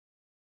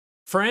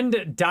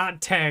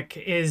Friend.Tech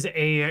is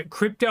a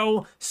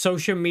crypto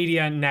social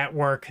media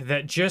network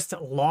that just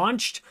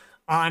launched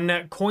on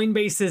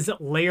Coinbase's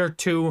layer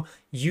 2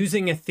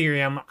 using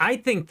Ethereum. I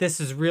think this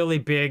is really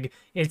big.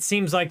 It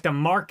seems like the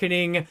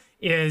marketing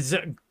is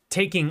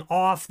taking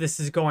off. This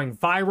is going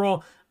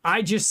viral.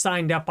 I just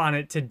signed up on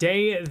it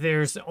today.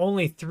 There's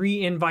only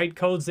 3 invite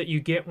codes that you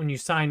get when you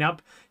sign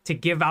up to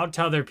give out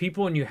to other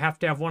people, and you have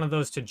to have one of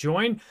those to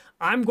join.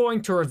 I'm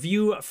going to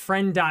review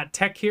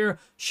Friend.Tech here,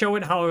 show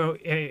you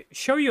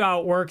how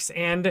it works,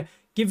 and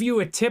give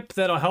you a tip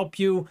that'll help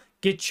you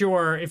get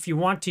your, if you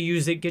want to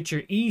use it, get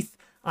your ETH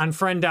on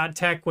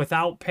Friend.Tech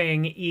without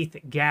paying ETH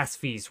gas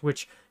fees,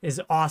 which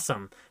is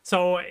awesome.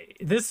 So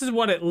this is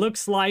what it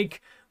looks like.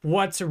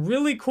 What's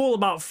really cool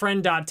about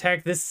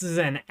Friend.Tech, this is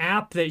an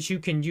app that you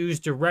can use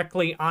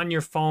directly on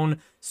your phone,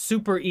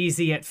 super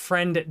easy at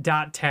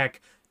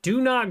Friend.Tech.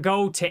 Do not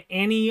go to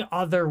any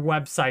other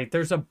website.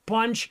 There's a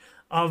bunch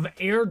of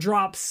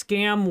airdrop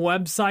scam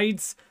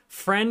websites.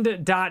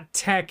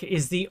 Friend.Tech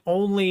is the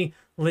only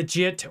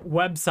legit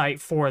website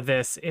for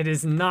this. It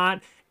is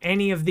not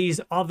any of these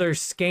other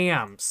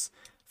scams.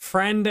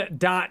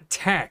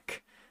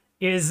 Friend.Tech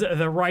is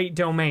the right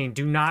domain.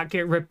 Do not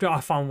get ripped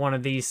off on one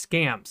of these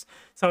scams.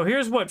 So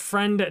here's what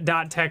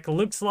Friend.Tech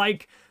looks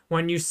like.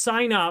 When you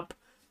sign up,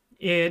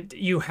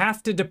 you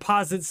have to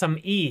deposit some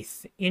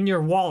ETH in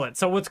your wallet.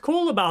 So what's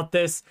cool about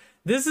this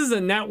is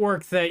a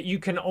network that you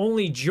can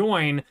only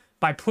join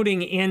by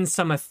putting in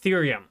some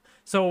Ethereum.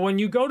 So when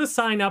you go to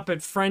sign up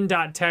at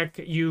Friend.Tech,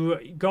 you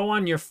go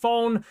on your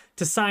phone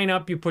to sign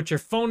up, you put your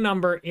phone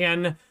number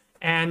in,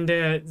 and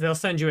they'll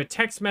send you a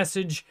text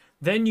message.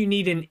 Then you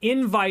need an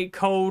invite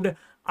code.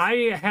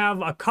 I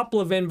have a couple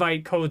of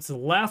invite codes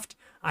left.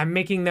 I'm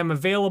making them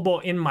available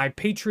in my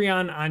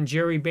Patreon on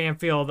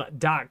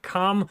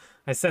jerrybanfield.com.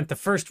 I sent the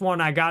first one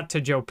I got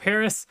to Joe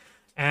Paris,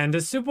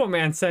 and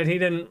Superman said he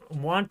didn't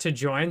want to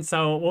join,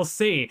 so we'll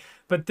see.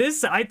 But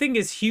this, I think,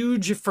 is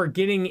huge for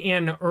getting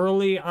in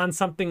early on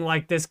something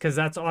like this, because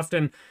that's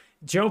often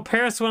Joe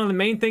Paris, one of the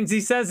main things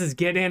he says is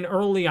get in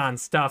early on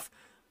stuff.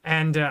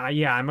 And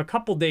yeah, I'm a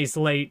couple days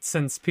late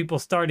since people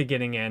started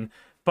getting in.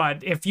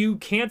 But if you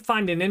can't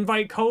find an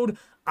invite code,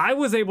 I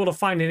was able to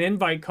find an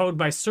invite code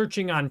by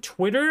searching on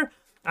Twitter.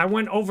 I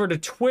went over to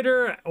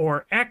Twitter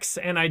or X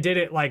and I did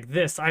it like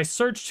this. I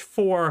searched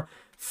for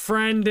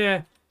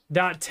Friend.Tech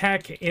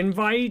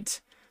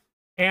invite,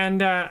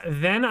 and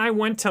then I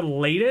went to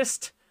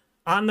latest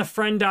on the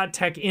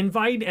Friend.Tech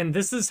invite, and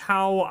this is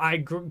how I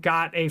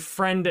got a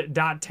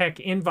Friend.Tech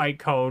invite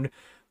code,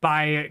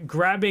 by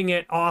grabbing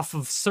it off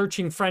of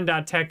searching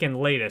Friend.Tech in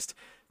latest.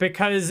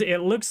 Because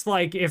it looks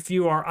like if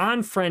you are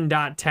on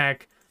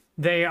Friend.Tech,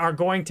 they are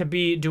going to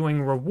be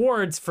doing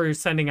rewards for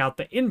sending out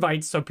the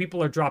invites, so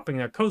people are dropping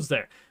their codes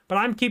there. But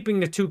I'm keeping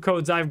the 2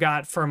 codes I've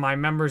got for my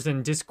members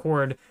in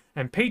Discord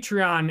and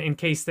Patreon in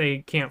case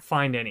they can't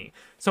find any.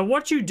 So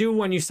what you do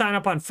when you sign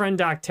up on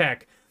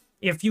Friend.Tech,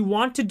 if you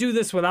want to do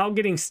this without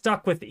getting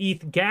stuck with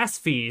ETH gas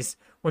fees,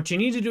 what you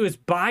need to do is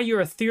buy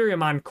your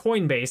Ethereum on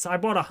Coinbase. I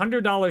bought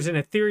 $100 in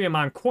Ethereum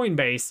on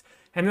Coinbase,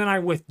 and then I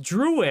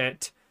withdrew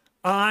it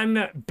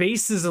on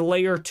Base's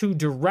layer 2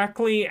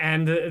 directly,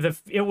 and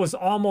it was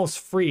almost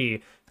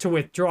free to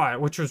withdraw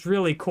it, which was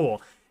really cool.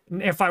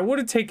 If I would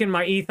have taken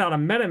my ETH out of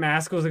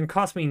MetaMask, it was going to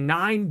cost me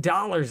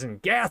 $9 in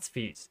gas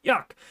fees.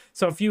 Yuck.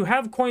 So if you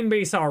have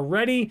Coinbase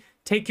already,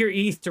 take your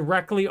ETH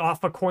directly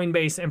off of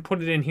Coinbase and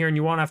put it in here, and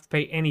you won't have to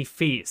pay any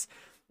fees.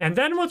 And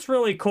then what's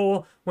really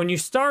cool, when you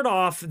start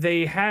off,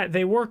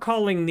 they were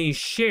calling these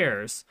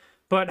shares.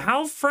 But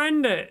how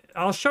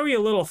I'll show you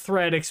a little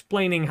thread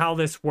explaining how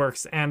this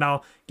works, and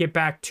I'll get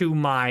back to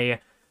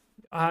my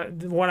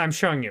what I'm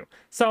showing you.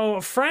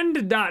 So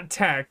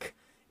Friend.Tech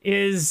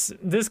is,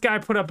 this guy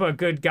put up a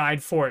good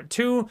guide for it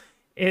too.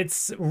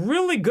 It's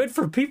really good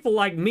for people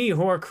like me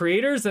who are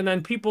creators, and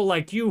then people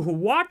like you who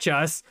watch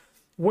us,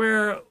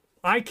 where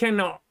I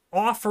can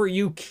offer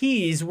you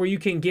keys where you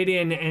can get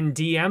in and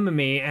DM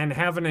me and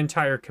have an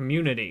entire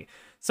community.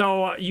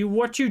 So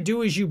what you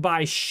do is you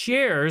buy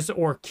shares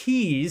or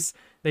keys.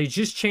 They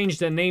just changed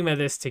the name of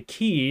this to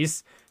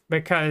keys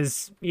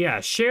because,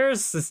 yeah,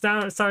 shares is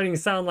starting to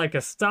sound like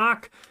a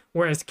stock,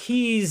 whereas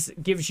keys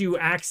gives you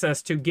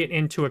access to get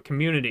into a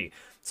community.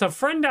 So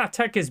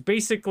Friend.Tech is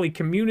basically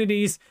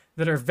communities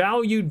that are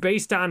valued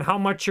based on how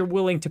much you're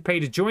willing to pay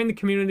to join the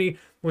community,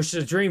 which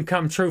is a dream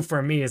come true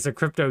for me as a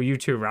crypto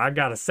YouTuber. I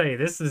gotta say,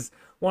 this is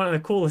one of the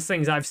coolest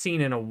things I've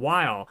seen in a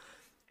while.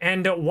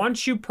 And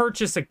once you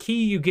purchase a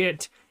key, you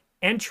get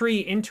entry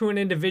into an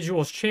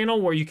individual's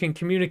channel where you can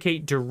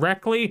communicate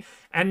directly,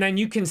 and then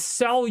you can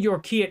sell your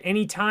key at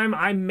any time.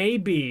 I may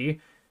be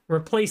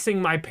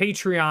replacing my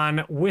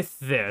Patreon with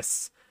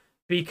this,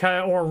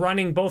 or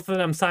running both of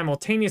them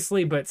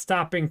simultaneously, but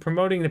stopping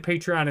promoting the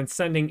Patreon and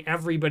sending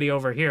everybody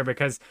over here,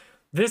 because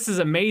this is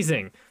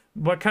amazing.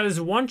 Because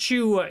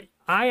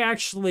I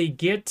actually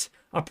get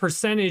a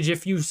percentage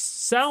if you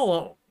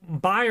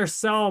buy or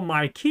sell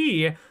my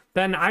key,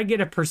 then I get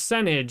a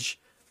percentage,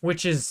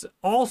 which is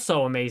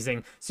also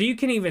amazing. So you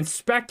can even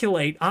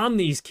speculate on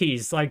these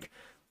keys. Like,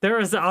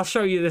 I'll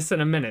show you this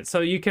in a minute. So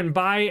you can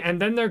buy,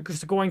 and then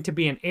there's going to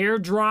be an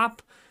airdrop,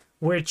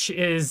 which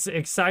is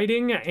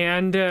exciting.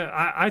 And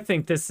I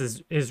think this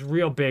is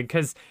real big,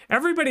 because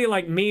everybody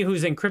like me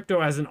who's in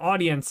crypto as an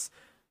audience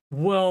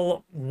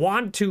will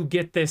want to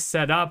get this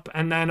set up.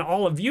 And then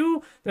all of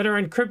you that are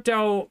in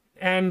crypto,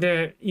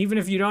 and even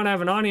if you don't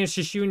have an audience,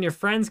 just you and your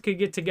friends could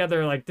get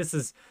together. Like, this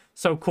is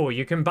so cool.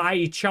 You can buy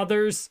each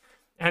other's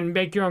and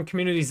make your own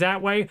communities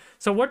that way.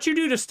 So what you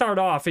do to start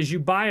off is you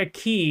buy a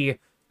key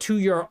to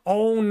your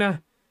own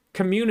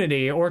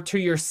community or to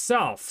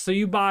yourself. So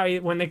you buy,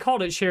 when they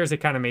called it shares, it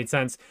kind of made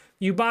sense.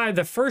 You buy,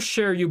 the first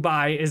share you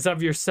buy is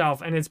of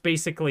yourself, and it's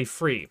basically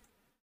free.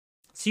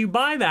 So you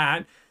buy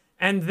that,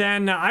 and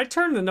then I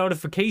turn the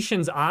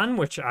notifications on,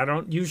 which I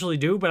don't usually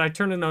do, but I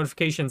turn the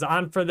notifications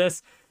on for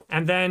this.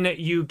 And then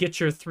you get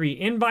your 3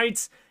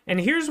 invites. And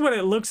here's what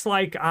it looks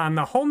like on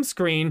the home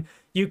screen.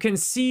 You can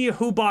see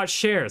who bought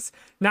shares.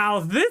 Now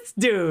this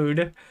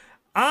dude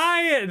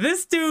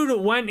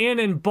went in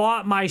and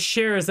bought my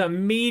shares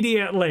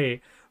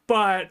immediately.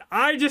 But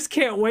I just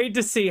can't wait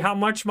to see how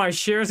much my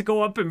shares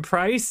go up in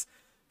price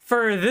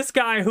for this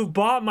guy who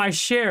bought my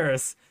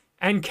shares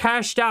and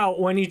cashed out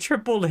when he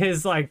tripled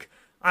his, like,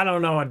 I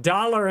don't know,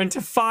 $1 into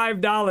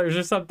 $5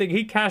 or something.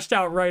 He cashed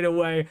out right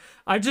away.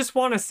 I just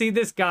want to see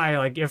this guy,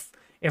 like,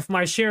 if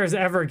my shares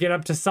ever get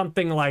up to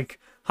something like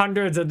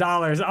hundreds of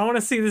dollars, I want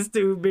to see this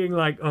dude being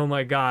like, oh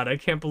my God, I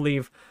can't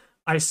believe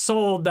I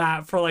sold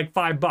that for like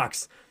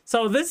 $5.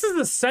 So this is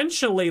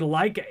essentially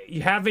like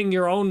having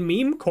your own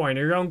meme coin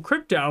or your own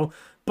crypto,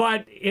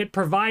 but it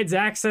provides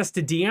access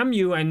to DM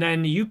you, and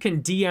then you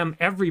can DM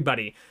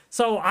everybody.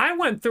 So I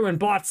went through and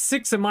bought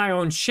 6 of my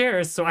own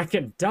shares so I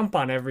can dump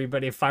on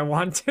everybody if I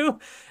want to.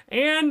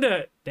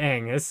 And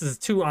dang, this is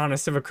too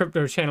honest of a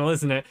crypto channel,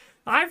 isn't it?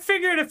 I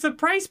figured if the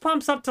price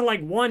pumps up to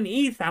like 1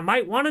 ETH, I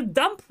might want to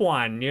dump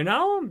one, you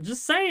know? I'm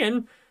just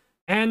saying.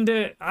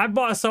 And I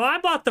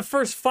bought the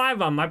first 5 of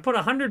them. I put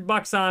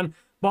 $100 on,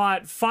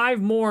 bought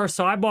 5 more.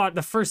 So I bought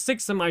the first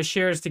 6 of my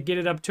shares to get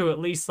it up to at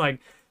least like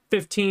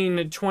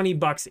 15, 20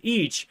 bucks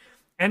each.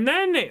 And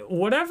then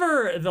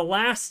whatever the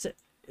last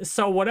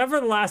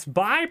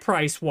buy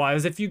price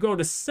was, if you go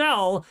to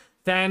sell,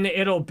 then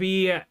it'll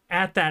be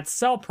at that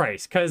sell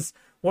price. Because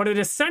what it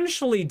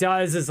essentially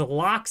does is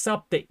locks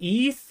up the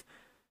ETH.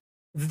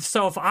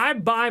 So if I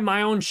buy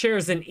my own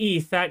shares in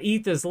ETH, that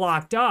ETH is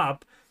locked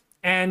up.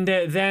 And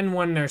then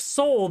when they're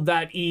sold,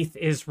 that ETH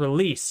is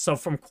released. So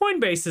from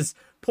Coinbase's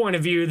point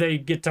of view, they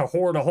get to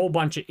hoard a whole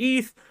bunch of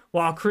ETH,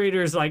 while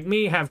creators like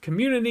me have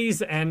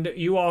communities and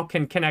you all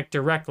can connect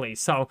directly.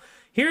 So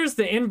here's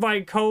the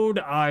invite code.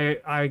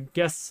 I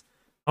guess,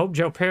 hope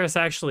Joe Paris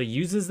actually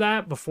uses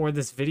that before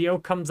this video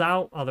comes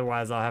out.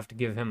 Otherwise, I'll have to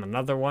give him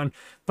another one.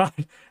 But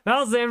that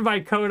was the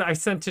invite code I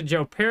sent to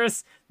Joe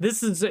Paris.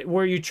 This is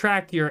where you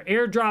track your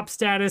airdrop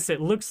status.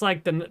 It looks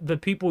like the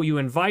people you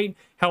invite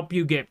help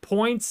you get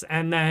points,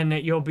 and then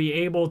you'll be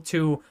able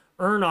to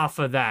earn off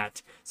of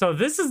that. So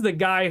this is the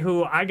guy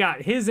who I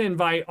got his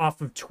invite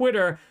off of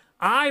Twitter.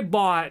 I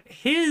bought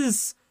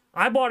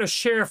a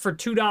share for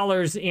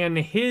 $2 in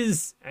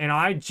his, and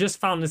I just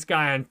found this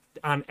guy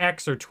on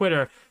X or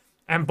Twitter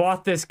and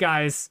bought this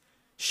guy's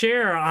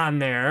share on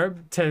there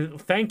to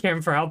thank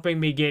him for helping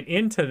me get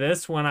into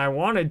this when I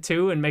wanted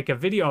to and make a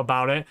video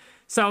about it.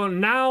 So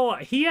now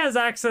he has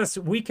access.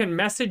 We can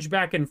message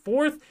back and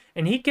forth,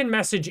 and he can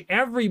message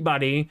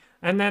everybody,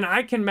 and then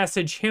I can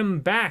message him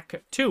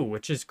back too,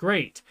 which is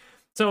great.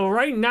 So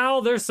right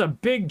now there's a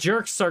big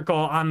jerk circle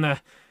on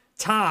the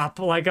top.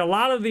 Like, a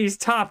lot of these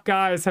top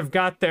guys have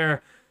got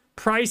their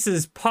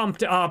prices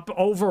pumped up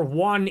over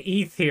 1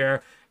 ETH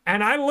here.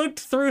 And I looked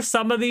through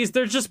some of these,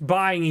 they're just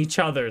buying each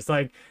other's.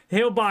 Like,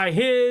 he'll buy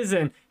his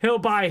and he'll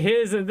buy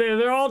his, and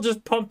they're all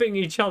just pumping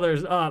each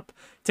other's up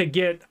to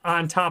get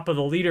on top of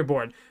the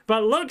leaderboard.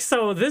 But look,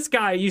 so this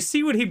guy, you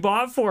see what he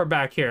bought for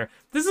back here.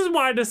 This is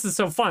why this is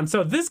so fun.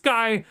 So this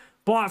guy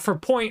bought for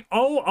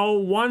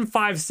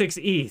 0.00156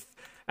 ETH.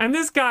 And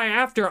this guy,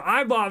 after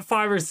I bought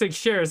 5 or 6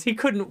 shares, he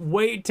couldn't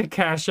wait to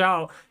cash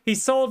out. He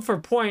sold for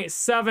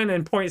 0.7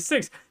 and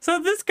 0.6. So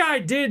this guy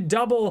did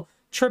double,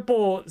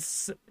 triple,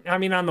 I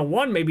mean, on the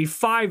one, maybe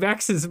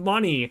 5x's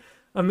money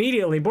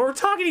immediately. But we're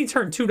talking he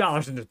turned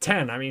 $2 into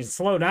 10. I mean,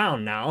 slow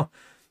down now.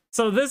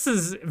 So this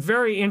is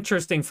very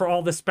interesting for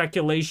all the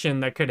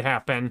speculation that could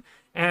happen.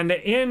 And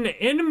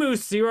in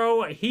Moose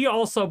Zero, he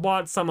also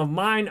bought some of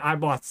mine. I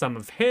bought some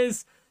of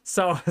his.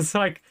 So it's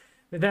like,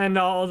 then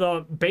all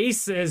the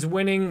base is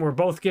winning. We're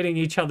both getting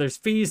each other's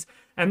fees.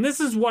 And this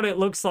is what it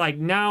looks like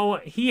now.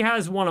 He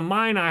has one of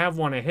mine. I have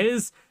one of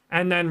his.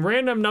 And then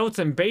Random Notes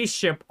and Base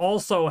Ship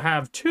also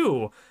have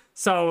 2.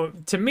 So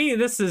to me,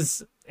 this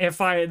is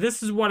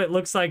what it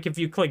looks like. If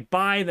you click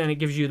buy, then it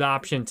gives you the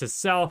option to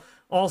sell.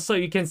 Also,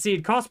 you can see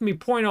it cost me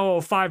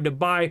 0.005 to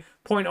buy,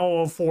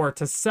 0.004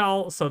 to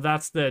sell. So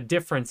that's the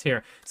difference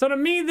here. So to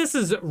me, this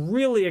is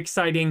really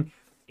exciting.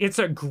 It's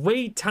a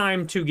great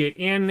time to get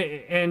in,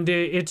 and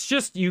it's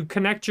just, you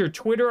connect your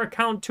Twitter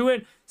account to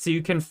it. So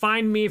you can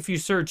find me if you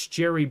search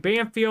Jerry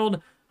Banfield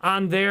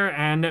on there,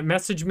 and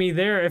message me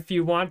there if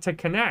you want to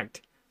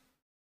connect.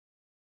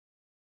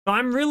 So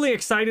I'm really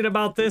excited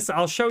about this.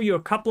 I'll show you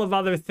a couple of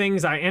other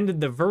things. I ended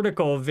the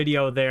vertical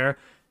video there.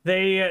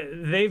 They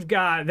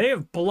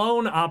have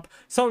blown up.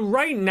 So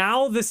right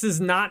now this is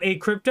not a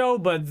crypto,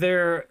 but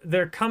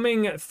they're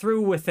coming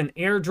through with an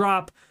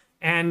airdrop,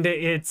 and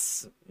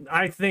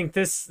I think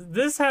this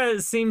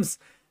seems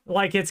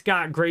like it's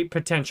got great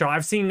potential.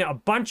 I've seen a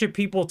bunch of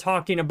people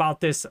talking about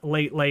this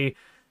lately,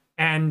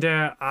 and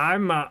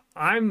I'm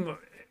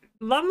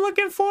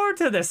looking forward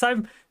to this.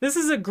 This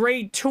is a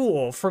great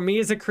tool for me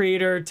as a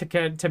creator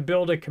to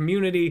build a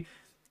community,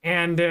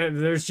 and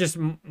there's just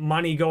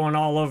money going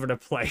all over the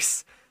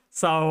place.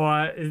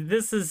 So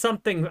this is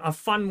a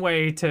fun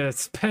way to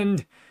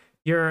spend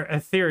your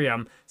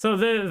Ethereum. So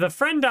the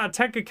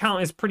Friend.Tech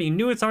account is pretty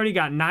new. It's already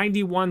got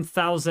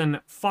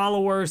 91,000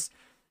 followers,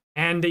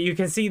 and you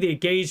can see the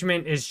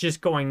engagement is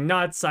just going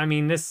nuts. I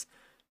mean, this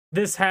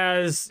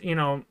has, you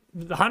know,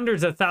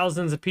 hundreds of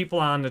thousands of people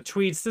on the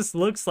tweets. This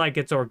looks like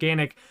it's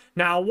organic.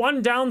 Now,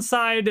 one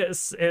downside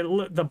is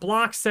the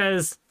block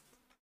says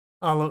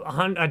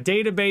a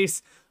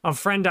database of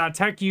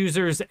Friend.Tech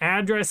users'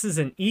 addresses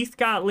and ETH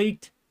got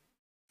leaked.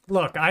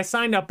 Look, I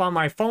signed up on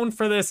my phone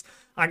for this.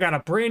 I got a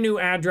brand new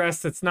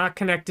address that's not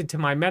connected to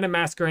my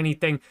MetaMask or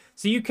anything.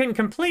 So you can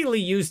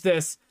completely use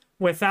this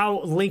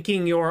without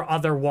linking your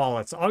other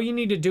wallets. All you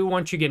need to do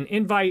once you get an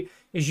invite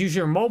is use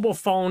your mobile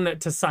phone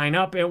to sign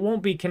up. It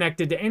won't be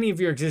connected to any of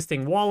your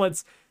existing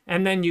wallets,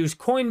 and then use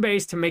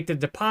Coinbase to make the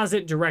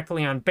deposit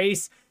directly on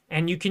Base.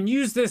 And you can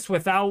use this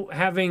without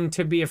having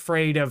to be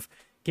afraid of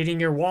getting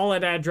your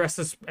wallet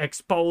addresses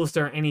exposed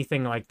or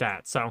anything like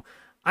that. So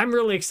I'm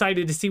really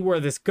excited to see where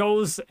this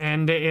goes,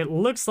 and it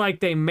looks like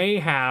they may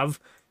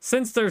have,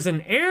 since there's an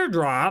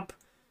airdrop,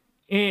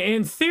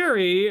 in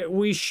theory,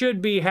 we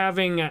should be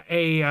having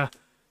a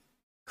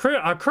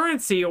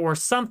currency or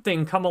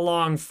something come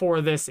along for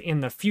this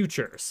in the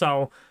future.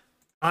 So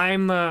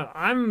I'm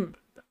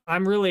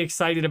really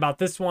excited about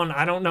this one.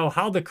 I don't know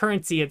how the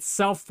currency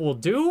itself will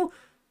do,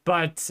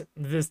 but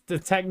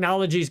the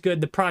technology is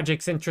good, the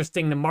project's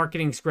interesting, the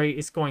marketing's great,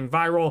 it's going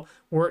viral.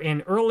 We're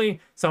in early,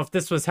 so if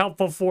this was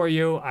helpful for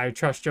you, I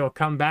trust you'll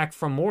come back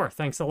for more.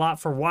 Thanks a lot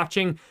for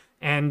watching,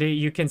 and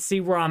you can see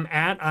where I'm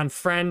at on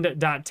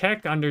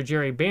Friend.Tech under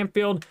Jerry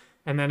Banfield,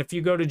 and then if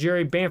you go to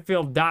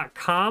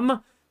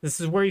jerrybanfield.com,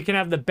 this is where you can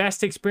have the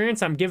best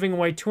experience. I'm giving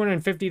away $250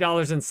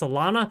 in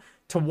Solana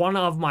to one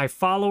of my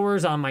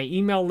followers on my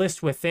email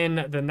list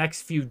within the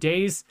next few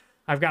days.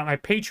 I've got my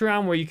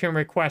Patreon where you can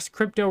request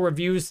crypto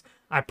reviews.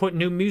 I put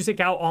new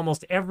music out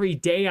almost every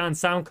day on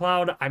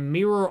SoundCloud. I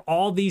mirror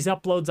all these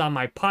uploads on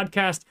my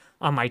podcast,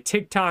 on my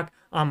TikTok,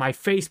 on my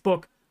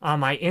Facebook,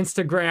 on my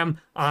Instagram,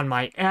 on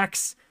my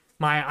X.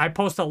 I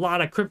post a lot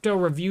of crypto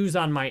reviews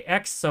on my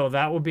X, so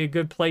that would be a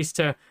good place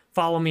to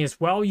follow me as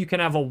well. You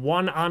can have a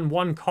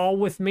one-on-one call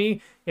with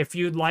me if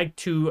you'd like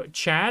to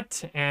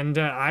chat, and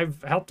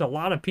I've helped a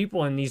lot of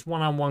people in these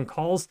one-on-one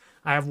calls.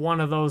 I have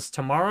one of those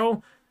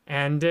tomorrow.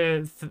 And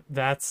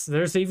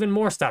there's even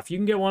more stuff. You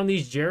can get one of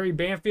these Jerry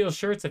Banfield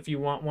shirts if you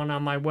want one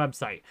on my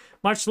website.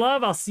 Much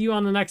love. I'll see you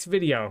on the next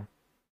video.